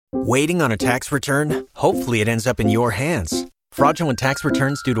Waiting on a tax return? Hopefully it ends up in your hands. Fraudulent tax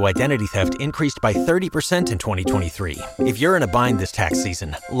returns due to identity theft increased by 30% in 2023. If you're in a bind this tax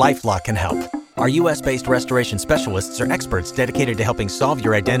season, LifeLock can help. Our U.S.-based restoration specialists are experts dedicated to helping solve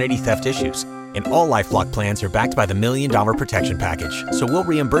your identity theft issues. And all LifeLock plans are backed by the $1 Million Protection Package. So we'll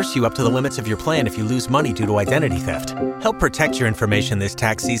reimburse you up to the limits of your plan if you lose money due to identity theft. Help protect your information this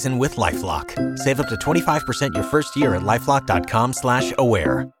tax season with LifeLock. Save up to 25% your first year at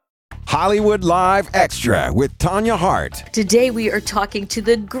LifeLock.com/aware. Hollywood Live Extra with Tanya Hart. Today we are talking to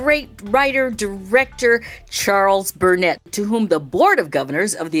the great writer-director Charles Burnett, to whom the Board of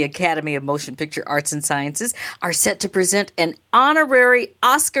Governors of the Academy of Motion Picture Arts and Sciences are set to present an honorary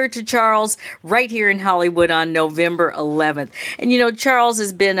Oscar to Charles right here in Hollywood on November 11th. And you know, Charles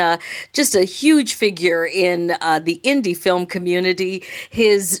has been just a huge figure in the indie film community.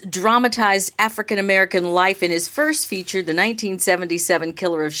 His dramatized African-American life in his first feature, the 1977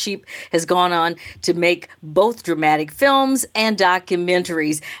 Killer of Sheep, has gone on to make both dramatic films and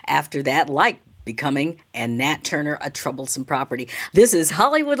documentaries after that, like becoming and Nat Turner, A Troublesome Property. This is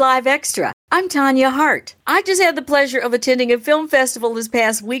Hollywood Live Extra. I'm Tanya Hart. I just had the pleasure of attending a film festival this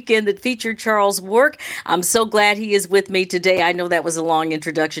past weekend that featured Charles' work. I'm so glad he is with me today. I know that was a long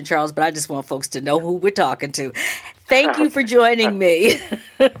introduction, Charles, but I just want folks to know who we're talking to. Thank you for joining me.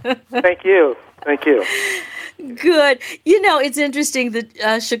 Thank you. Thank you. Good. You know, it's interesting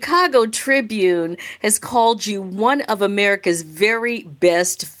that Chicago Tribune has called you one of America's very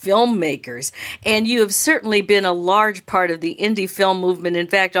best filmmakers, and you have certainly been a large part of the indie film movement, in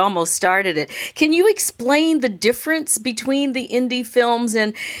fact, almost started it. Can you explain the difference between the indie films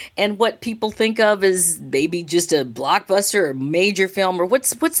and what people think of as maybe just a blockbuster or major film, or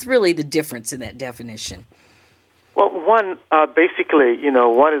what's really the difference in that definition? Well, one, basically,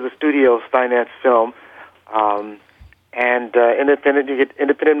 one is a studio-financed film, and independent. You get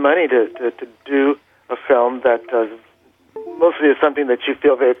independent money to do a film that mostly is something that you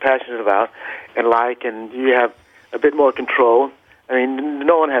feel very passionate about and like, and you have a bit more control. I mean,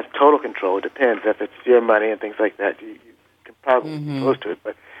 no one has total control. It depends if it's your money and things like that. You can probably be close to it,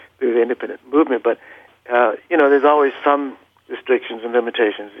 but through the independent movement. But there's always some restrictions and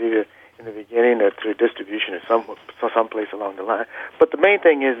limitations, either in the beginning or through distribution or someplace along the line. But the main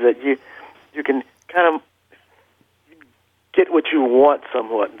thing is that you can kind of get what you want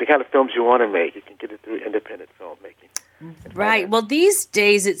somewhat, the kind of films you want to make. You can get it through independent filmmaking. Right. Well, these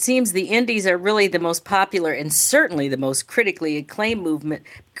days it seems the indies are really the most popular and certainly the most critically acclaimed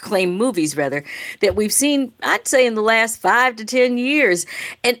movies that we've seen, I'd say, in the last 5 to 10 years.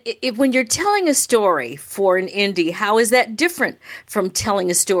 And when you're telling a story for an indie, how is that different from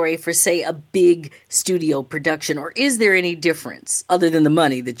telling a story for, say, a big studio production? Or is there any difference other than the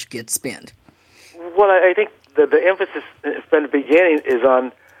money that you get spent? Well, I think the emphasis from the beginning is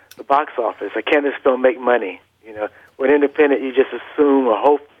on the box office. Like, can this film make money? When independent, you just assume or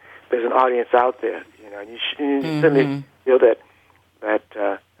hope there's an audience out there. And you certainly feel that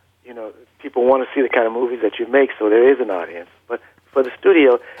people want to see the kind of movies that you make, so there is an audience. But for the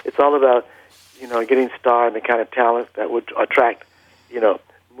studio, it's all about getting star and the kind of talent that would attract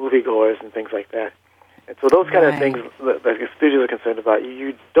moviegoers and things like that. And so those kind of things that the studios are concerned about,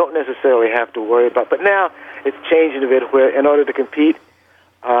 you don't necessarily have to worry about. But now it's changing a bit where, in order to compete,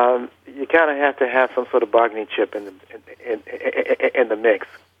 you kind of have to have some sort of bargaining chip in the mix.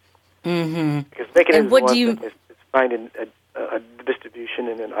 Mm-hmm. Because making it is one thing, it's finding a distribution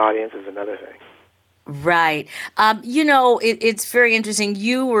and an audience is another thing. Right. It's very interesting.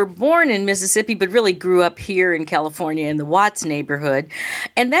 You were born in Mississippi, but really grew up here in California in the Watts neighborhood.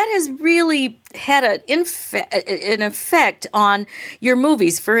 And that has really had an effect on your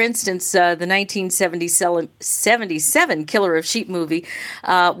movies. For instance, the 1977 Killer of Sheep movie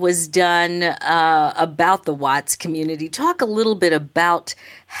was done about the Watts community. Talk a little bit about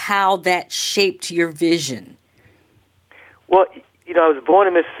how that shaped your vision. Well, I was born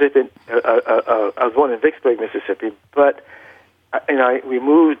in Mississippi. I was born in Vicksburg, Mississippi, but we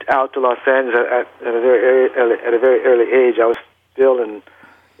moved out to Los Angeles at a very early age. I was still in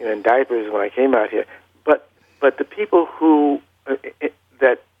diapers when I came out here. But the people who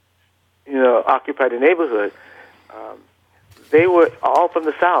that occupied the neighborhood, they were all from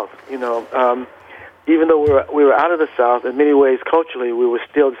the South. Even though we were out of the South, in many ways culturally we were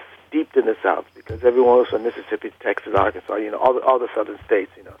still steeped in the South, because everyone was from Mississippi, Texas, Arkansas, all the southern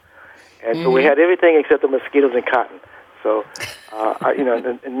states, and so we had everything except the mosquitoes and cotton. So,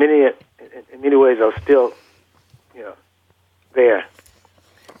 in many ways, I was still, there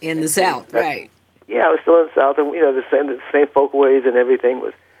in the South, right? Yeah, I was still in the South, and the same folkways and everything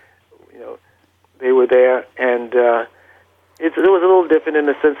was, they were there, and it was a little different in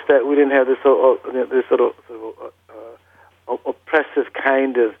the sense that we didn't have this sort of oppressive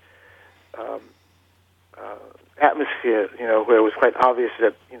kind of atmosphere, where it was quite obvious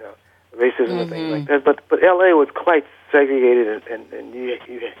that racism and things like that. But L.A. was quite segregated, and you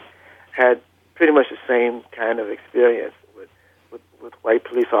had pretty much the same kind of experience with white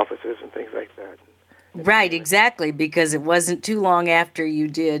police officers and things like that. Right, exactly, because it wasn't too long after you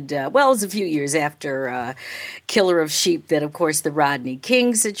did, it was a few years after Killer of Sheep that, of course, the Rodney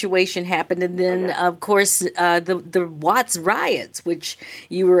King situation happened, and then, of course, the Watts riots, which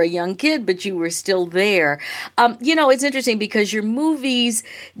you were a young kid, but you were still there. It's interesting because your movies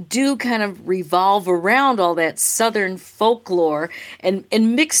do kind of revolve around all that Southern folklore and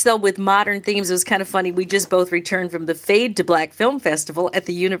mixed, though, with modern themes. It was kind of funny. We just both returned from the Fade to Black Film Festival at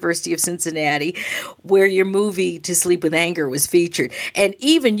the University of Cincinnati, where your movie To Sleep with Anger was featured. And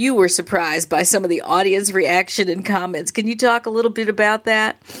even you were surprised by some of the audience reaction and comments. Can you talk a little bit about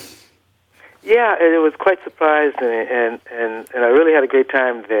that? Yeah, it was quite surprising, and I really had a great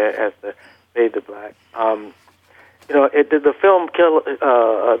time there at the Fade to Black. The film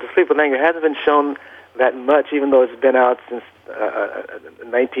To Sleep with Anger hasn't been shown that much, even though it's been out since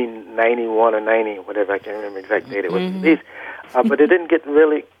 1991 or 90, whatever, I can't remember the exact date it was released. But it didn't get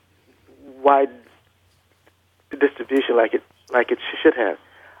really wide distribution like it should have.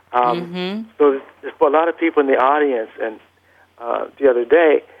 So there's a lot of people in the audience, and the other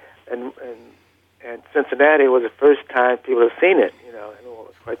day, and Cincinnati was the first time people have seen it. And it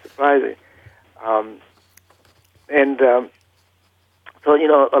was quite surprising. So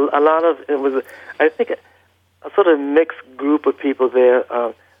a lot of it was, I think, a sort of mixed group of people there.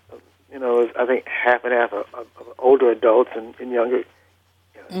 It was, I think, half and half of older adults and younger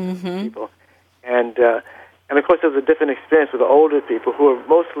people, and of course, there was a different experience with the older people who were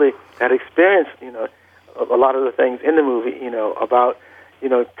mostly had experienced, a lot of the things in the movie, about,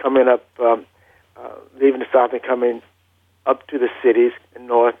 coming up, leaving the South and coming up to the cities in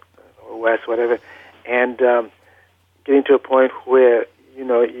North or West, whatever, and getting to a point where,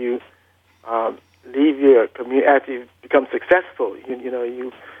 you leave your community after you become successful.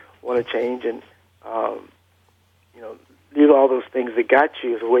 You want to change and, leave all those things that got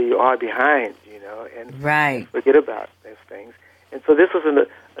you where you are behind, and forget about those things. And so this was an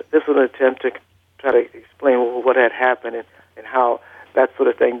attempt to try to explain what had happened and how that sort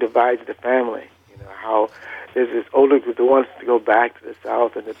of thing divides the family. How there's this older group that wants to go back to the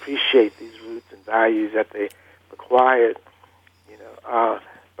South and appreciate these roots and values that they acquired, by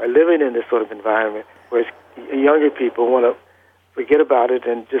living in this sort of environment, whereas younger people want to forget about it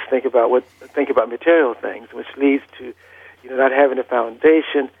and just think about material things, which leads to not having a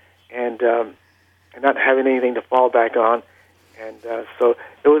foundation and not having anything to fall back on, and so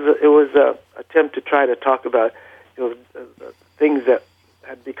it was a attempt to try to talk about things that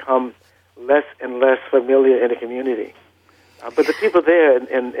had become less and less familiar in the community. But the people there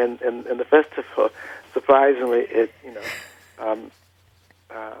in the festival, surprisingly,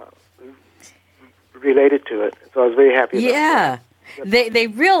 related to it. So I was very happy about that. They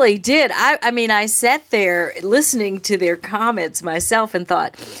really did. I sat there listening to their comments myself and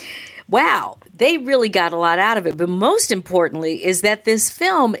thought, wow, they really got a lot out of it. But most importantly is that this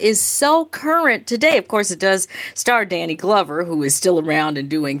film is so current today. Of course, it does star Danny Glover, who is still around and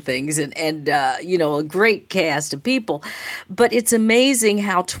doing things, and a great cast of people. But it's amazing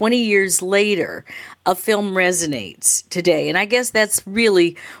how 20 years later, a film resonates today. And I guess that's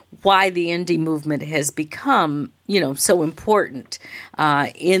really why the indie movement has become, so important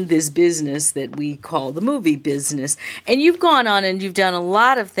in this business that we call the movie business. And you've gone on and you've done a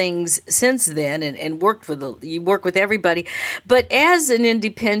lot of things since then and work with everybody. But as an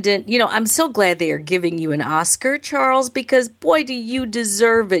independent, I'm so glad they are giving you an Oscar, Charles, because boy, do you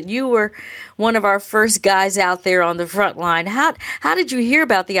deserve it. You were one of our first guys out there on the front line. How did you hear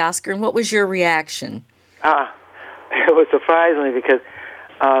about the Oscar and what was your reaction? It was surprisingly because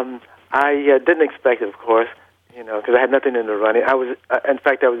I didn't expect it, of course, because I had nothing in the running. I was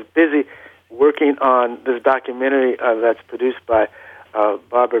busy working on this documentary that's produced by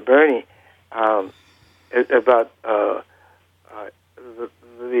Barbara Burnett about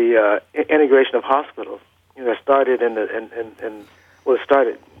the integration of hospitals. It started it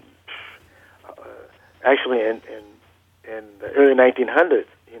started actually in the early 1900s.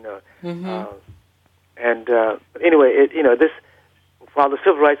 But anyway, this while the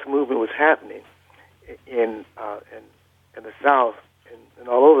civil rights movement was happening in the South and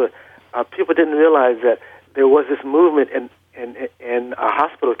all over, people didn't realize that there was this movement in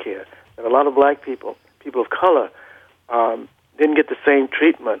hospital care, that a lot of black people of color, didn't get the same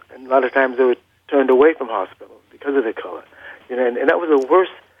treatment, and a lot of times they were turned away from hospitals because of their color. and that was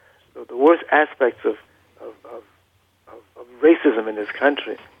the worst aspects of racism in this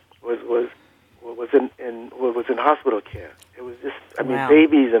country was in hospital care. It was just, Wow.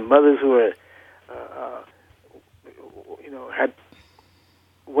 babies and mothers who were, had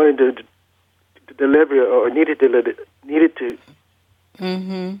wanted to deliver or needed to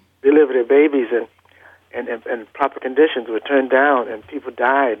Mm-hmm. deliver their babies, and proper conditions were turned down, and people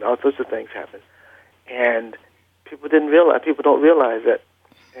died, and all sorts of things happened. And people don't realize that.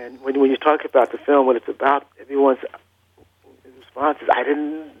 And when you talk about the film, what it's about, everyone's response is, I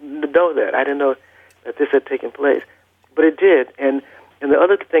didn't know that. I didn't know that this had taken place. But it did. And the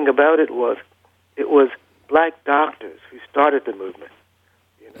other thing about it was black doctors who started the movement.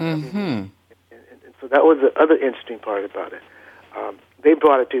 Mm-hmm. And so that was the other interesting part about it. They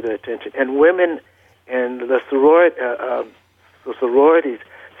brought it to their attention. And women and the sororities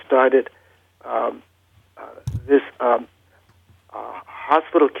started this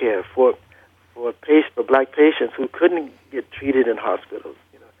hospital care for black patients who couldn't get treated in hospitals.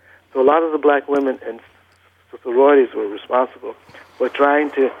 So a lot of the black women and sororities were responsible for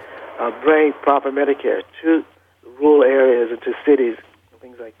trying to bring proper Medicare to rural areas and to cities and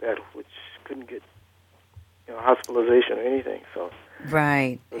things like that, which couldn't get hospitalization or anything. So.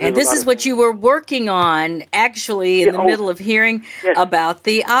 Right. And this is what you were working on, actually, in the middle of hearing about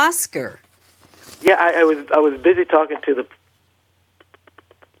the Oscar. Yeah, I was busy talking to the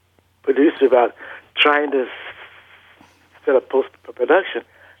producer about trying to set up post-production,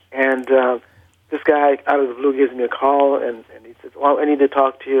 and this guy out of the blue gives me a call, and he says, well, I need to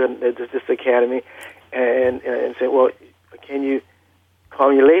talk to you, and there's this academy, and say, well, can you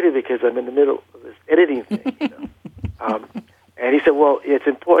call me later because I'm in the middle of this editing thing, And he said, well, it's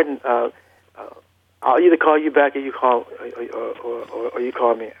important. I'll either call you back or you call or you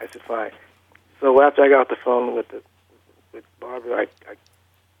call me. I said, fine. So after I got off the phone with Barbara,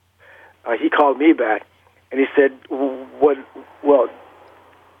 he called me back, and he said, "What? Well,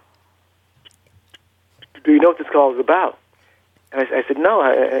 do you know what this call is about?" And I said, "No,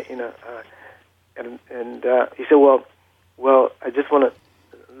 And he said, "Well, I just want to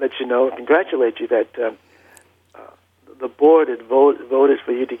let you know, congratulate you that the board had voted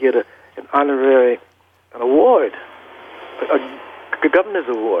for you to get an award, a governor's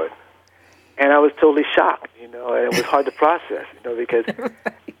award." And I was totally shocked, and it was hard to process, because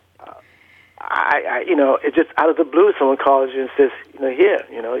it's just out of the blue. Someone calls you and says, here,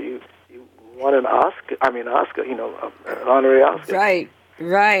 you won an Oscar. An honorary Oscar.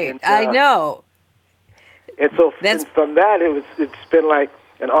 Right. And, I know. And so from that, it's been like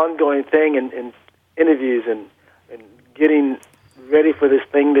an ongoing thing in interviews and getting ready for this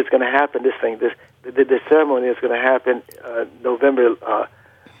thing that's going to happen. This ceremony is going to happen November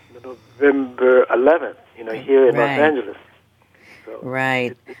 11th. Here in Los Angeles. So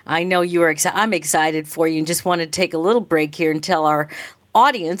right. I know you are excited. I'm excited for you, and just want to take a little break here and tell our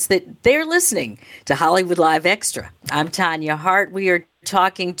audience that they're listening to Hollywood Live Extra. I'm Tanya Hart. We are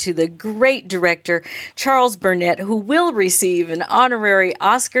talking to the great director, Charles Burnett, who will receive an honorary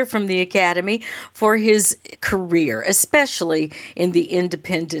Oscar from the Academy for his career, especially in the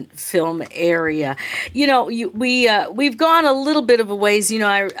independent film area. We've gone a little bit of a ways.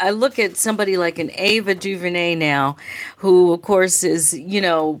 I look at somebody like an Ava DuVernay now, who, of course, is,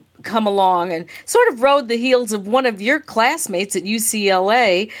 come along and sort of rode the heels of one of your classmates at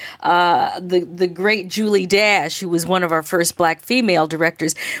UCLA, the great Julie Dash, who was one of our first black female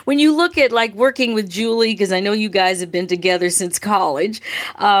directors. When you look at working with Julie, because I know you guys have been together since college,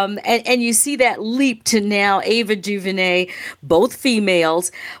 and you see that leap to now Ava DuVernay, both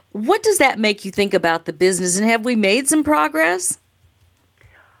females, what does that make you think about the business, and have we made some progress?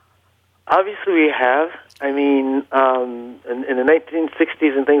 Obviously we have. In the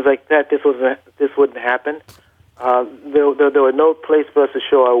 1960s and things like that, this wouldn't happen. There were no place for us to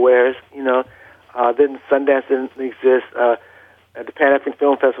show our wares. Then Sundance didn't exist. The Pan African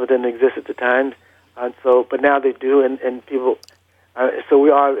Film Festival didn't exist at the time, but now they do, and people. So we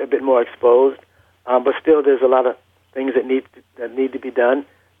are a bit more exposed, but still, there's a lot of things that need to be done.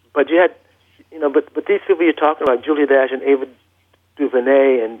 But you had, but these people you're talking about, Julia Dash and Ava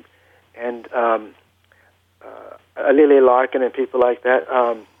DuVernay and Lily Larkin and people like that.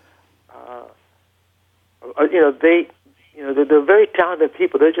 They're very talented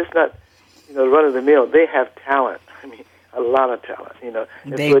people. They're just not, run of the mill. They have talent. A lot of talent.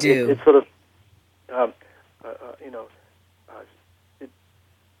 They do. It's sort of,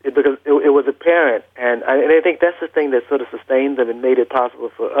 because it was apparent, and I think that's the thing that sort of sustained them and made it possible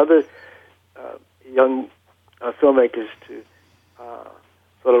for other young filmmakers to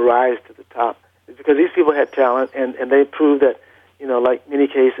sort of rise to the top. because these people had talent, and they proved that, like many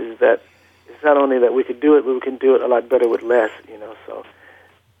cases, that it's not only that we could do it, but we can do it a lot better with less. So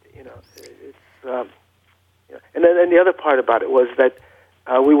it's and then the other part about it was that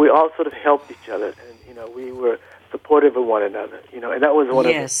we all sort of helped each other, and we were supportive of one another. And that was one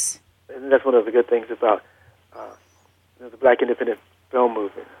yes. and that's one of the good things about the Black independent film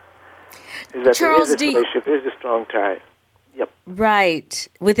movement. Is that Charles, there is this relationship, there is a strong tie. Yep. Right,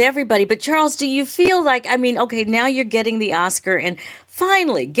 with everybody. But Charles, do you feel like, okay, now you're getting the Oscar and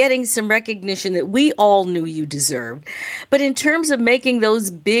finally getting some recognition that we all knew you deserved. But in terms of making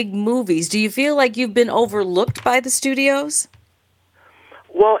those big movies, do you feel like you've been overlooked by the studios?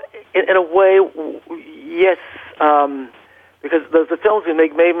 Well, in a way, yes, because the films we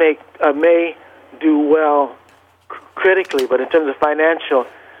make may do well critically, but in terms of financial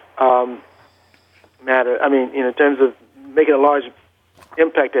matter, in terms of making a large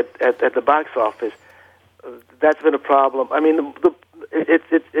impact at the box office, that's been a problem.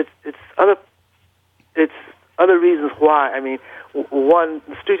 It's other reasons why. One,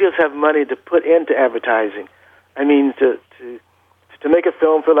 the studios have money to put into advertising. To make a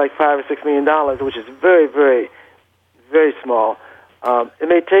film for like $5 or $6 million, which is very, very, very small, it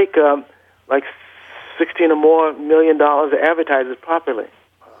may take like $16 or more million to advertise it properly.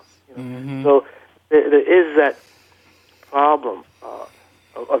 So there is that problem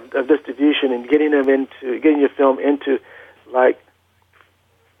of distribution and getting your film into like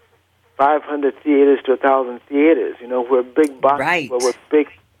 500 theaters to 1,000 theaters. Where big box, right. where big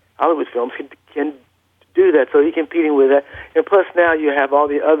Hollywood films can do that. So you're competing with that, and plus now you have all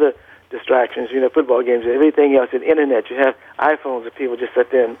the other distractions. Football games and everything else. And internet. You have iPhones that people just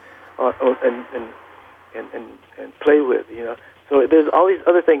sit there and play with. So there's all these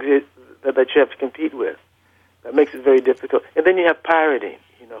other things that you have to compete with. That makes it very difficult. And then you have pirating.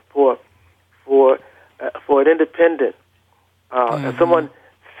 For an independent, if someone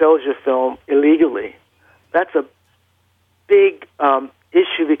sells your film illegally, that's a big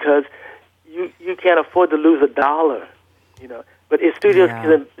issue because you can't afford to lose $1. But if studios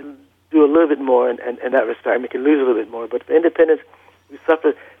can do a little bit more in that respect, we can lose a little bit more. But for independents, we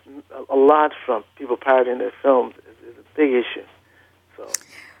suffer a lot from people pirating their films. It's a big issue. So.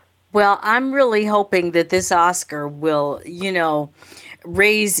 Well, I'm really hoping that this Oscar will,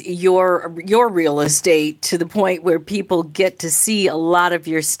 raise your real estate to the point where people get to see a lot of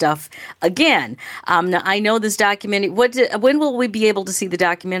your stuff again. Now, I know this documentary. When will we be able to see the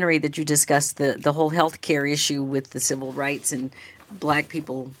documentary that you discussed, the whole healthcare issue with the civil rights and Black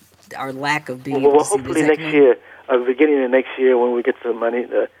people, our lack of being able to see this? Hopefully next year, beginning of next year, when we get some money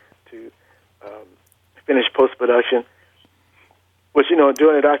to finish post-production. Which,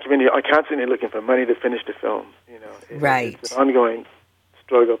 doing a documentary, I'm constantly looking for money to finish the film. Right. It's an ongoing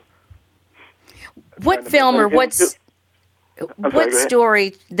struggle. What film or what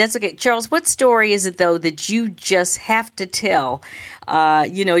story? That's okay, Charles. What story is it though that you just have to tell?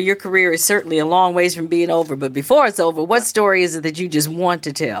 Your career is certainly a long ways from being over, but before it's over, what story is it that you just want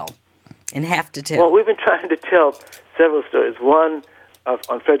to tell and have to tell? Well, we've been trying to tell several stories. One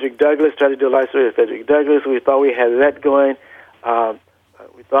on Frederick Douglass. Tried to do a life story of Frederick Douglass. We thought we had that going.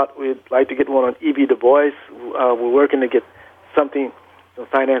 We thought we'd like to get one on E.B. Du Bois. We're working to get some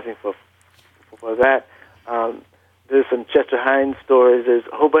financing for that. There's some Chester Hines stories. There's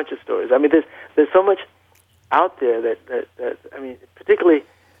a whole bunch of stories. There's so much out there that particularly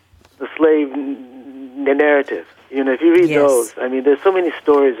the slave narrative. If you read those, there's so many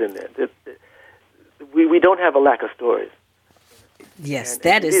stories in there. We don't have a lack of stories. Yes,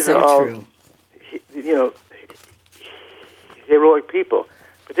 that is so true. Heroic people,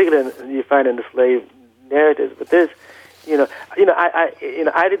 particularly you find in the slave narratives. But there's,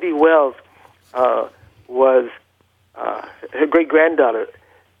 Ida B. Wells was her great granddaughter,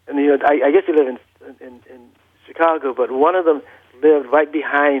 and I guess they live in Chicago, but one of them lived right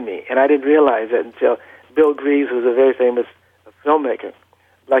behind me, and I didn't realize that until Bill Greaves, who was a very famous filmmaker,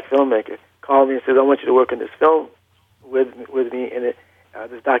 black filmmaker, called me and said, "I want you to work on this film with me in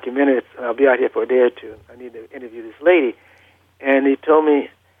this documentary. I'll be out here for a day or two. I need to interview this lady." And he told me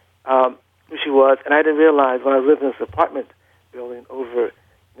who she was, and I didn't realize when I was living in this apartment building over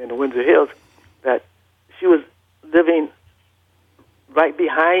in the Windsor Hills that she was living right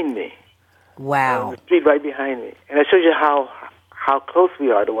behind me. Wow. On the street right behind me. And it shows you how close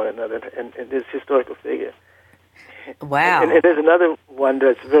we are to one another and this historical figure. Wow. And there's another one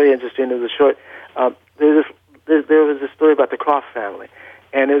that's very interesting. There's a short, there was a story about the Croft family.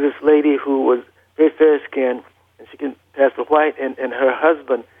 And there's this lady who was very fair-skinned, and she can pass for white, and her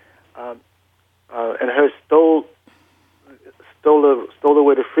husband and her stole her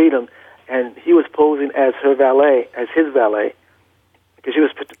way to freedom, and he was posing as her valet, as his valet, because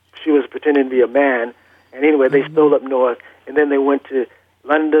she was pretending to be a man. And anyway, they stole up north, and then they went to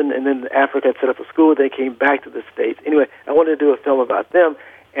London, and then Africa and set up a school. They came back to the States. Anyway, I wanted to do a film about them,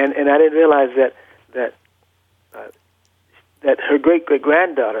 and I didn't realize that her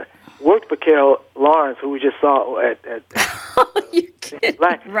great-great-granddaughter worked for Carol Lawrence, who we just saw at You kidding?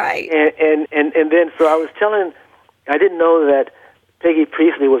 Right. And then so I was telling, I didn't know that Peggy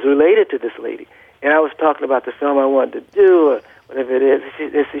Priestley was related to this lady, and I was talking about the film I wanted to do, or whatever it is.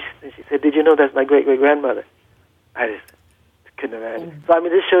 And she said, "Did you know that's my great-great-grandmother?" I just couldn't imagine. So I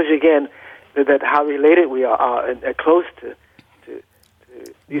mean, this shows you again that how related we are and close to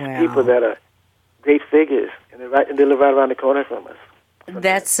these people that are great figures, and they live right around the corner from us.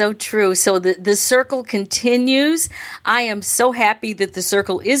 That's so true. So the circle continues. I am so happy that the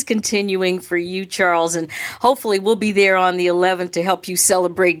circle is continuing for you, Charles, and hopefully we'll be there on the 11th to help you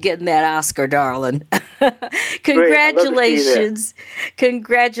celebrate getting that Oscar, darling. Congratulations.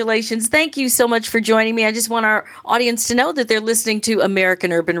 Congratulations. Thank you so much for joining me. I just want our audience to know that they're listening to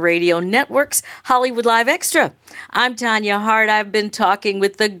American Urban Radio Network's Hollywood Live Extra. I'm Tanya Hart. I've been talking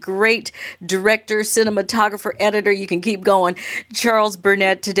with the great director, cinematographer, editor, you can keep going, Charles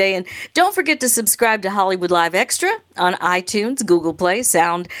Burnett today. And don't forget to subscribe to Hollywood Live Extra on iTunes, Google Play,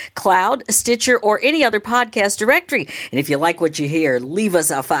 SoundCloud, Stitcher, or any other podcast directory. And if you like what you hear, leave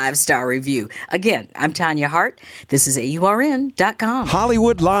us a 5-star review. Again, I'm Tanya Hart. This is AURN.com.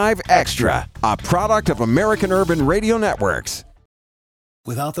 Hollywood Live Extra, a product of American Urban Radio Networks.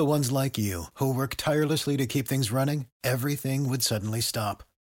 Without the ones like you, who work tirelessly to keep things running, everything would suddenly stop.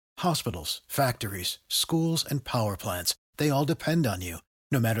 Hospitals, factories, schools, and power plants, they all depend on you.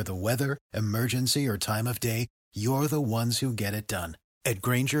 No matter the weather, emergency, or time of day, you're the ones who get it done. At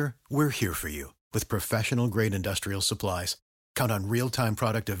Grainger, we're here for you with professional-grade industrial supplies. Count on real-time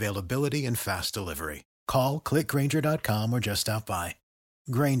product availability and fast delivery. Call, click Grainger.com, or just stop by.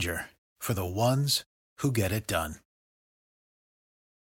 Grainger, for the ones who get it done.